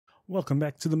Welcome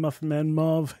back to the Muffin Man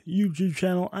Marv YouTube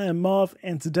channel. I am Marv,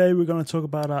 and today we're going to talk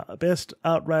about our best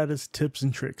Outriders tips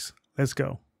and tricks. Let's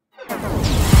go.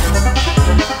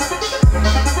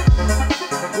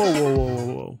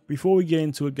 Whoa. Before we get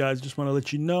into it, guys, just want to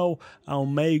let you know our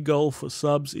May goal for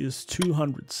subs is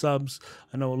 200 subs.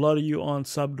 I know a lot of you aren't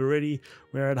subbed already.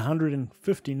 We're at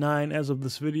 159 as of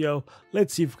this video.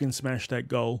 Let's see if we can smash that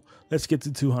goal. Let's get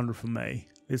to 200 for May.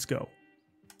 Let's go.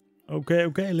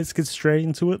 Okay, let's get straight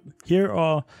into it. Here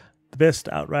are the best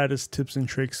Outriders tips and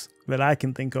tricks that I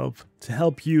can think of to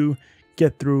help you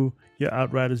get through your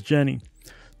Outriders journey.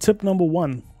 Tip number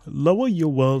 1, lower your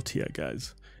world tier,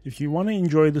 guys. If you want to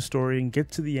enjoy the story and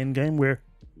get to the end game where,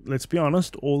 let's be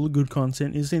honest, all the good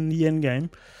content is in the end game,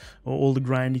 or all the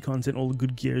grindy content, all the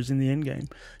good gear is in the end game,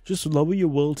 just lower your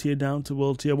world tier down to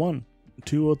world tier 1,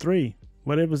 2 or 3.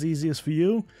 Whatever's easiest for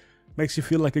you, makes you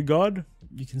feel like a god,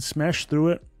 you can smash through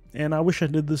it. And I wish I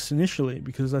did this initially,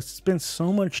 because I spent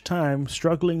so much time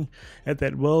struggling at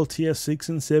that world tier 6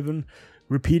 and 7,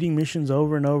 repeating missions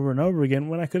over and over and over again,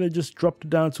 when I could have just dropped it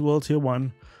down to world tier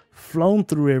 1, flown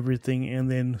through everything, and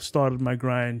then started my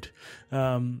grind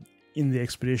in the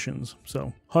expeditions.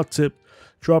 So, hot tip,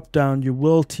 drop down your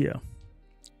world tier.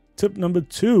 Tip number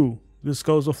 2, this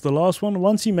goes off the last one.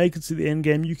 Once you make it to the end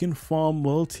game, you can farm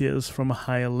world tiers from a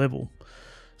higher level.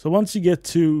 So once you get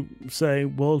to, say,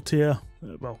 world tier,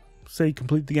 say you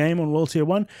complete the game on world tier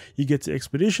 1, you get to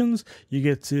expeditions, you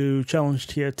get to challenge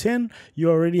tier 10,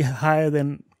 you're already higher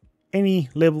than any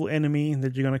level enemy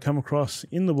that you're going to come across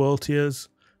in the world tiers.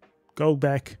 Go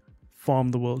back, farm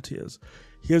the world tiers.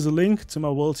 Here's a link to my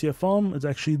world tier farm. It's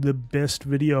actually the best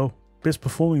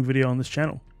performing video on this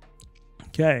channel.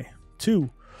 Okay, 2,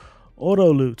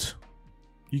 auto loot.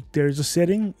 There's a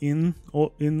setting in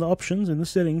the options, in the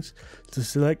settings, to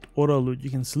select auto loot. You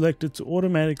can select it to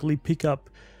automatically pick up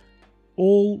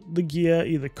all the gear,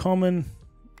 either common,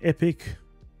 epic,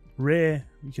 rare.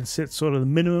 You can set sort of the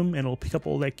minimum, and it'll pick up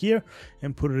all that gear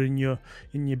and put it in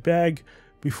your bag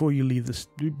before you leave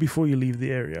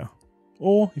the area.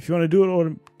 Or if you want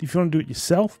to do it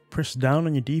yourself, press down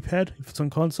on your D-pad if it's on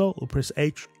console, or press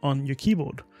H on your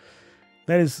keyboard.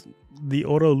 That is the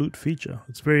auto loot feature.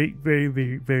 It's very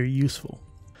useful.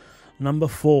 Number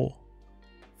 4,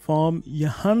 farm your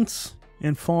hunts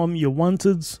and farm your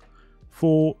wanteds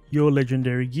for your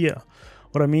legendary gear.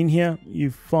 What I mean here,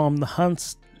 you farm the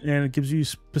hunts and it gives you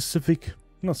specific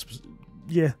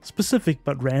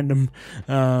but random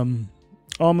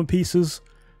armor pieces,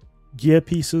 gear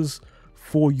pieces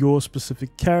for your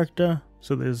specific character.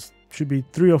 So there's should be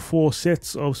 3 or 4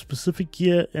 sets of specific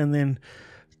gear, and then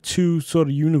 2 sort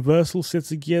of universal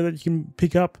sets of gear that you can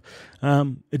pick up.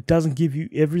 It doesn't give you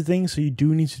everything, so you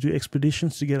do need to do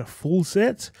expeditions to get a full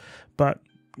set, but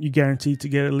you're guaranteed to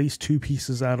get at least 2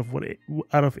 pieces out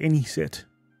of any set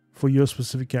for your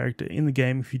specific character in the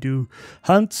game if you do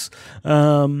hunts.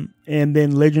 And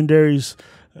then legendaries,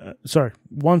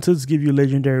 wanteds give you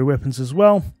legendary weapons as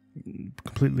well,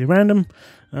 completely random.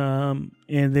 And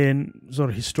then sort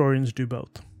of historians do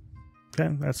both.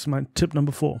 Okay, that's my tip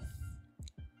number 4.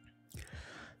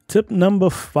 Tip number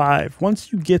 5,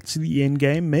 once you get to the end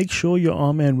game, make sure your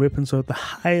armor and weapons are at the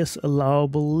highest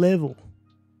allowable level.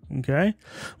 Okay,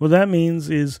 what that means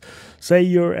is, say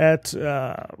you're at,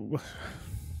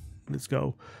 let's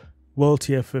go, world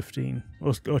tier 15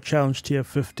 or challenge tier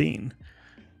 15.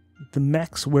 The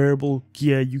max wearable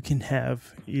gear you can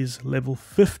have is level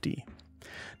 50.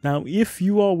 Now, if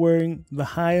you are wearing the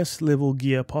highest level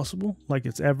gear possible, like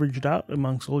it's averaged out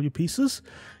amongst all your pieces,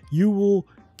 you will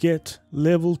get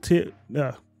level tier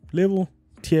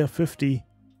 50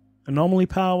 anomaly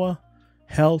power,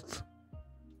 health.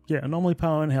 Anomaly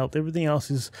power and health. Everything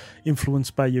else is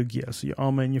influenced by your gear. So your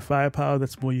armor and your firepower,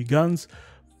 that's more your guns.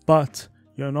 But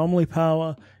your anomaly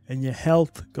power and your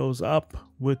health goes up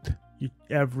with your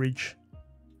average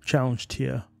challenge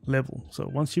tier level. So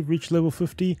once you've reached level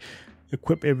 50,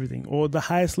 equip everything. Or the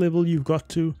highest level you've got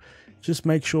to, just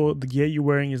make sure the gear you're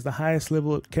wearing is the highest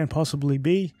level it can possibly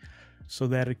be, so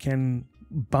that it can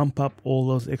bump up all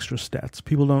those extra stats.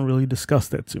 People don't really discuss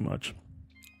that too much.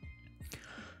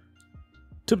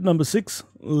 Tip number 6,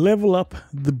 level up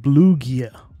the blue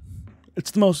gear.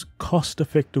 It's the most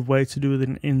cost-effective way to do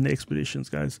it in the expeditions,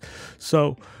 guys.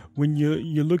 So when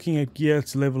you're looking at gear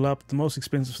to level up, the most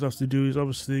expensive stuff to do is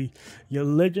obviously your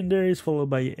legendaries, followed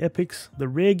by your epics. The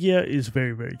rare gear is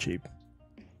very cheap.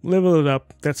 Level it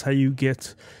up. That's how you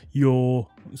get your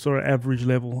sort of average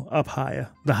level up higher,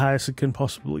 the highest it can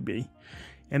possibly be.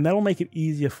 And that'll make it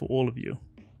easier for all of you.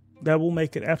 That will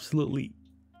make it absolutely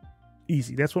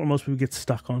easy. That's what most people get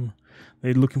stuck on.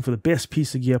 They're looking for the best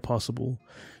piece of gear possible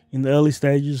in the early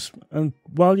stages, and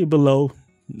while you're below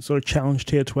sort of challenge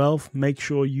tier 12, make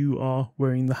sure you are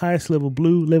wearing the highest level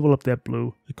blue. Level up that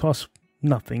blue. It costs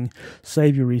nothing.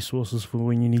 Save your resources for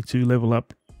when you need to level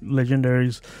up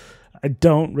legendaries. I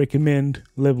don't recommend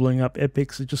leveling up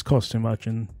epics. It just costs too much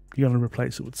and you're going to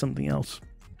replace it with something else.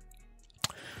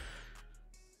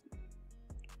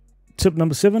 Tip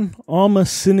number 7, armor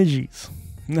synergies.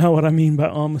 Now what I mean by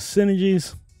armor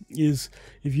synergies is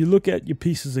if you look at your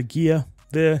pieces of gear,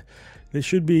 there's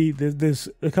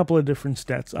a couple of different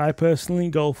stats. I personally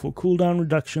go for cooldown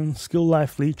reduction, skill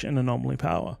life leech, and anomaly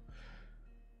power.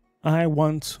 I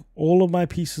want all of my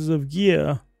pieces of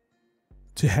gear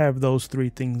to have those 3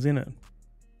 things in it.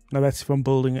 Now that's if I'm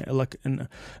building an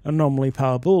anomaly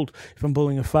power build. If I'm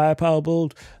building a firepower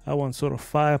build, I want sort of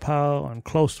firepower on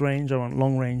close range, I want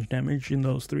long range damage in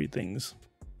those 3 things.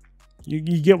 You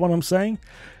get what I'm saying?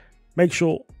 Make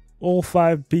sure all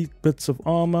 5 bits of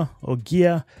armor or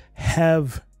gear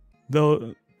have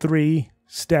the 3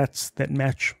 stats that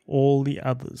match all the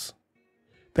others.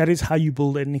 That is how you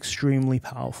build an extremely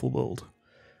powerful build.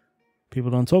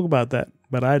 People don't talk about that,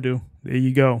 but I do. There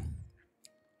you go.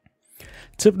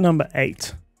 Tip number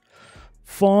 8,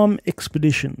 farm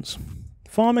expeditions.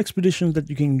 Farm expeditions that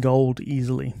you can gold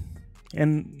easily.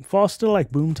 And faster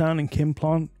like Boomtown and Chem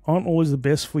Plant aren't always the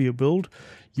best for your build.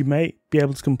 You may be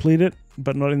able to complete it,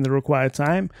 but not in the required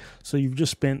time. So you've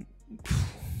just spent,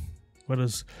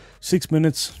 6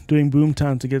 minutes doing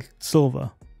Boomtown to get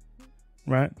silver,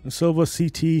 right? A silver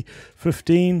CT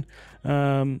 15.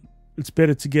 It's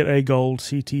better to get a gold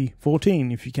CT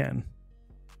 14 if you can.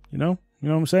 You know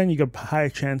what I'm saying? You got higher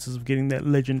chances of getting that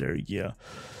legendary gear.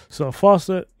 So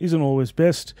faster isn't always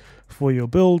best for your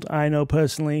build. I know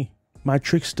personally, my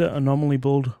Trickster Anomaly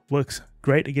build works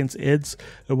great against Eds.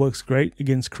 It works great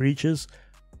against creatures.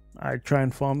 I try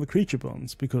and farm the creature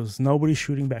bones because nobody's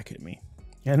shooting back at me.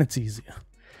 And it's easier.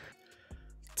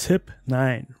 Tip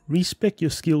 9. Respec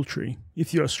your skill tree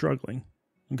if you are struggling.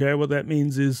 Okay, what that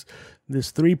means is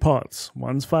there's 3 parts.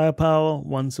 One's firepower,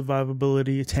 one's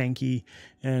survivability, tanky,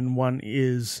 and one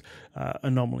is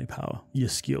anomaly power, your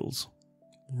skills.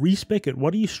 Respec it.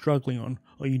 What are you struggling on?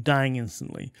 Are you dying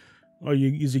instantly?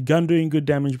 Is your gun doing good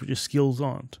damage but your skills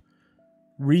aren't?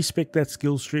 Respec that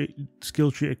skill tree.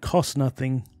 It costs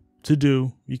nothing to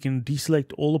do. You can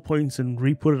deselect all the points and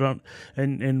re-put it on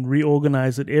and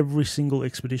reorganize it every single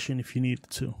expedition if you need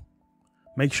to.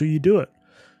 Make sure you do it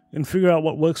and figure out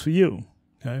what works for you.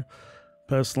 Okay.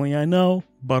 Personally, I know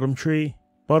bottom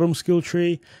skill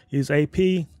tree is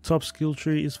AP, top skill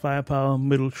tree is firepower,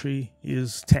 middle tree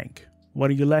is tank. What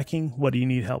are you lacking? What do you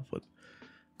need help with?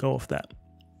 Go off that.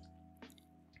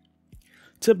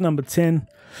 Tip number 10,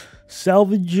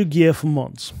 salvage your gear for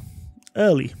mods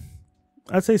early.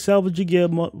 I'd say salvage your gear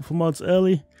for mods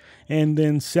early and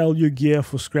then sell your gear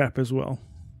for scrap as well.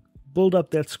 Build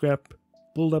up that scrap,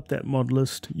 build up that mod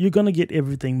list. You're going to get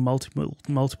everything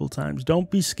multiple times.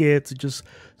 Don't be scared to just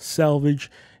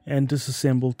salvage and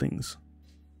disassemble things.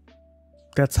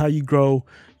 That's how you grow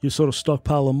your sort of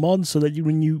stockpile of mods so that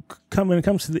when it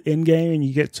comes to the end game and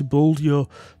you get to build your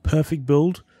perfect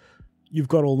build, you've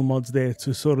got all the mods there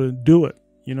to sort of do it,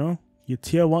 you know? Your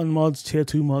tier 1 mods, tier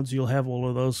 2 mods, you'll have all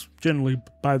of those generally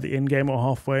by the end game or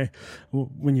halfway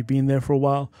when you've been there for a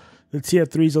while. The tier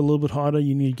 3s are a little bit harder.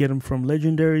 You need to get them from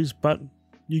legendaries, but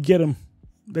you get them.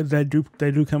 They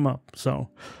do come up. So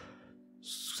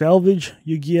salvage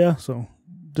your gear. So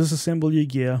disassemble your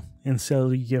gear and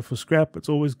sell your gear for scrap. It's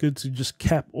always good to just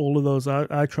cap all of those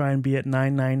out. I try and be at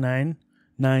 999,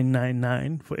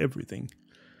 999 for everything.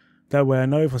 That way I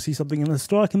know if I see something in the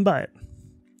store, I can buy it.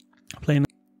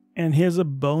 And here's a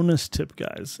bonus tip,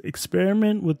 guys.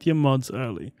 Experiment with your mods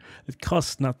early. It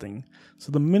costs nothing.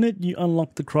 So the minute you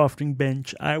unlock the crafting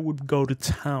bench, I would go to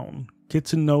town. Get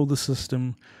to know the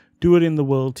system. Do it in the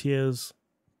world tiers.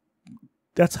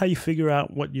 That's how you figure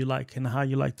out what you like and how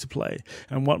you like to play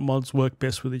and what mods work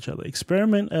best with each other.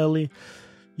 Experiment early.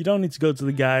 You don't need to go to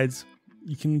the guides.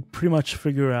 You can pretty much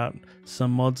figure out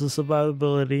some mods are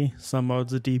survivability, some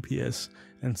mods are DPS,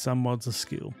 and some mods are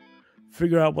skill.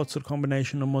 Figure out what sort of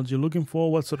combination of mods you're looking for,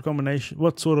 what sort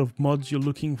of mods you're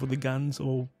looking for the guns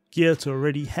or gear to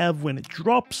already have when it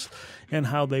drops, and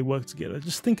how they work together.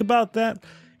 Just think about that,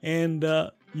 and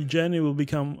your journey will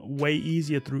become way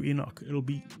easier through Enoch. It'll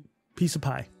be piece of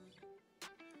pie.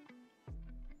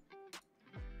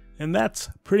 And that's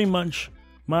pretty much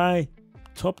my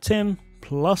top 10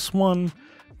 plus 1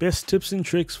 best tips and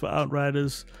tricks for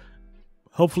Outriders.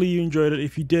 Hopefully you enjoyed it.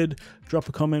 If you did, drop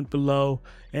a comment below.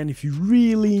 And if you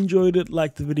really enjoyed it,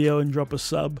 like the video and drop a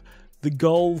sub. The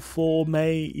goal for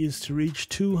May is to reach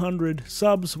 200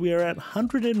 subs. We are at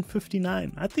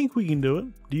 159. I think we can do it.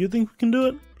 Do you think we can do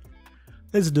it?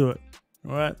 Let's do it.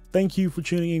 All right. Thank you for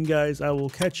tuning in, guys. I will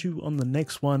catch you on the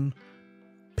next one.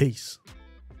 Peace.